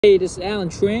Hey, this is Alan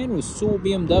Tran with Sewell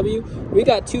BMW. We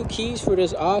got 2 keys for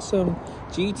this awesome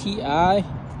GTI.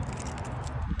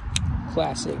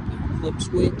 Classic flip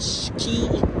switch key.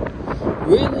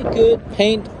 Really good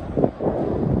paint.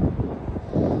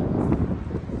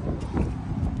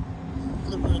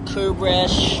 Little curb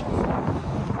rash.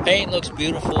 Paint looks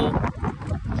beautiful.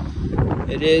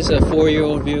 It is a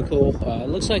 4-year-old vehicle.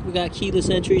 Looks like we got keyless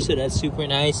entry, so that's super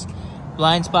nice.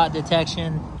 Blind spot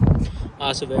detection.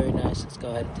 Also very nice. Let's go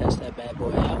ahead and test that bad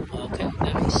boy out. Okay,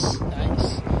 nice.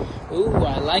 Ooh,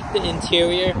 I like the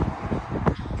interior.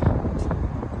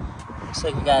 Looks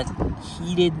like we got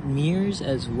heated mirrors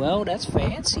as well. That's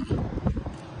fancy.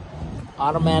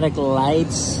 Automatic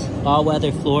lights,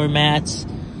 all-weather floor mats.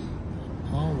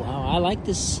 Oh wow, I like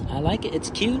this. I like it. It's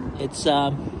cute. It's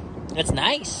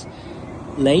nice.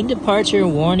 Lane departure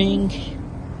warning.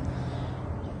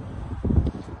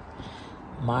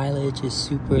 Mileage is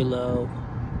super low.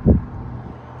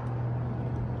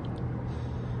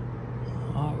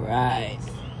 Alright.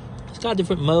 It's got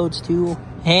different modes too.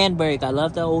 Handbrake. I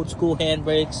love the old school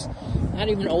handbrakes. Not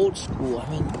even old school. I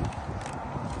mean,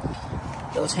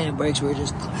 those handbrakes were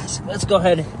just classic. Let's go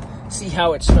ahead and see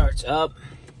how it starts up.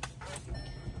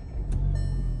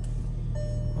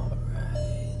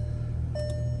 Alright.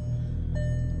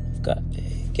 I've got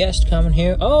a guest coming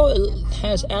here. Oh, it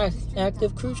has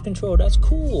active cruise control. That's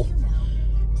cool.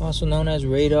 Also known as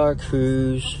radar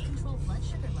cruise.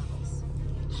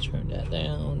 Let's turn that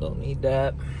down. Don't need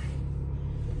that.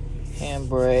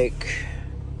 Handbrake.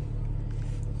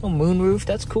 Little moonroof.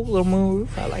 That's cool. Little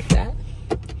moonroof. I like that.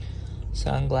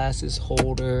 Sunglasses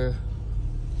holder.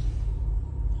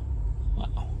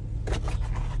 Wow.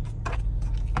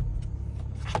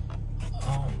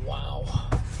 Oh wow.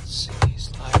 Let's see.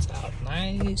 Slides out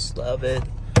nice. Love it.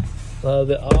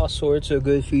 Love it. All sorts of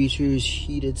good features.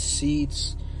 Heated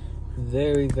seats.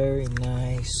 Very, very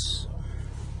nice.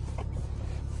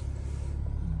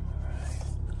 Alright.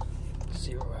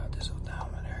 Zero out this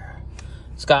odometer.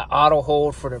 It's got auto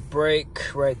hold for the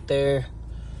brake right there.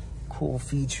 Cool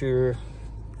feature.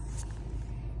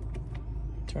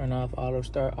 Turn off auto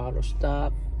start, auto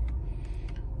stop.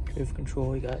 Drift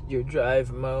control. You got your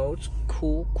drive modes.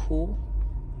 Cool.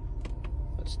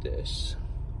 What's this?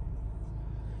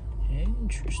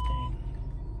 Interesting.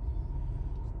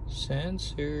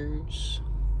 Sensors.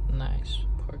 Nice.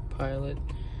 Park pilot.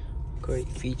 Great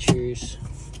features.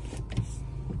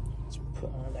 Let's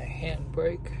put on the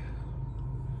handbrake.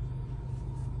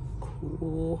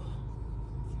 Cool.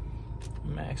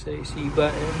 Max AC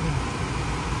button.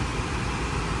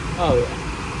 Oh yeah.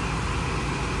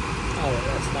 Oh,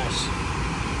 that's nice.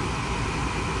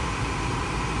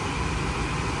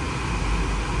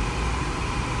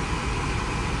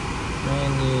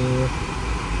 Menu.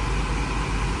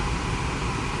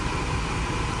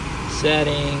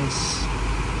 Settings.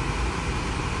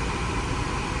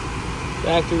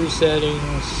 Factory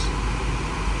settings.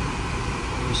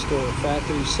 Restore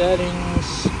factory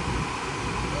settings.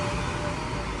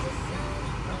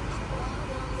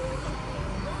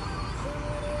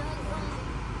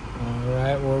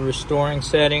 Alright, we're restoring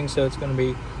settings, so it's going to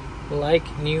be like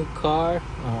new car.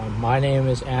 My name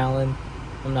is Alan.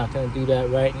 I'm not going to do that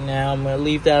right now. I'm going to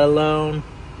leave that alone.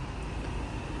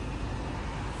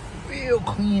 Real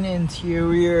clean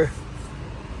interior.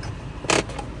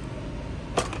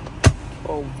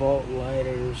 12-volt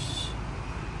lighters.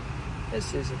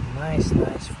 This is a nice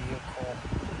vehicle.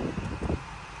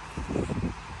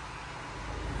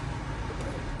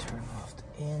 Turn off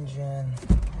the engine.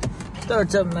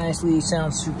 Starts up nicely.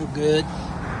 Sounds super good.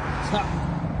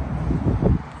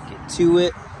 Get to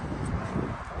it.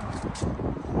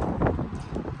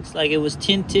 Looks like it was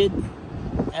tinted.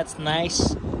 That's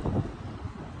nice.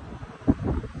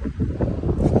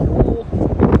 Cool.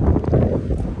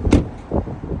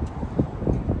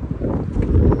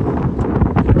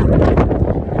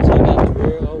 So I got the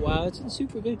rear. Oh wow, it's in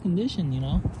super good condition, you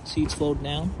know. Seats fold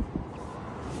down.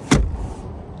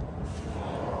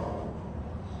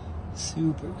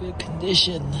 Super good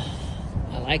condition.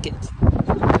 I like it.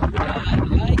 I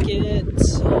like it.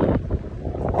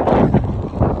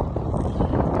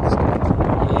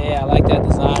 Yeah, I like that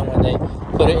design when they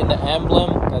put it in the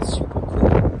emblem. That's super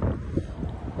cool.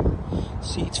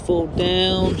 Seats fold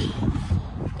down.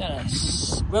 Got a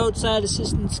roadside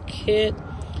assistance kit.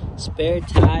 Spare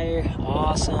tire.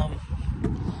 Awesome.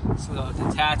 It's a little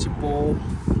detachable.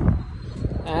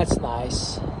 That's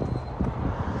nice.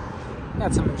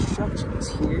 Got some instructions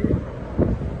here.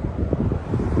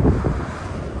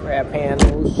 Grab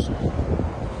handles.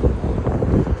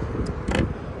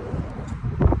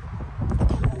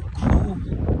 Cool.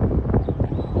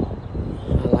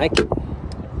 I like it.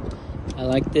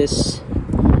 like this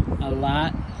a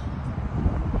lot.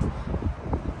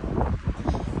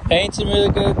 Paint's in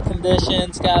really good condition.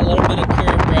 It's got a little bit of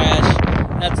curb rash.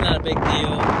 That's not a big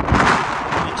deal.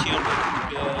 Windshield looking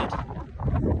good.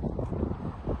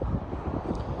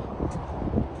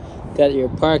 Got your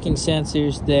parking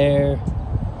sensors there.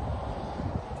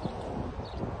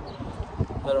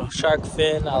 Little shark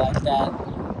fin, I like that.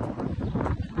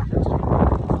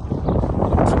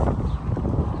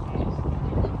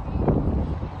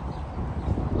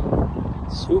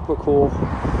 Super cool.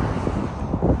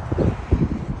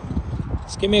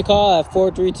 Just give me a call at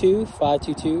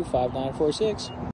 432-522-5946.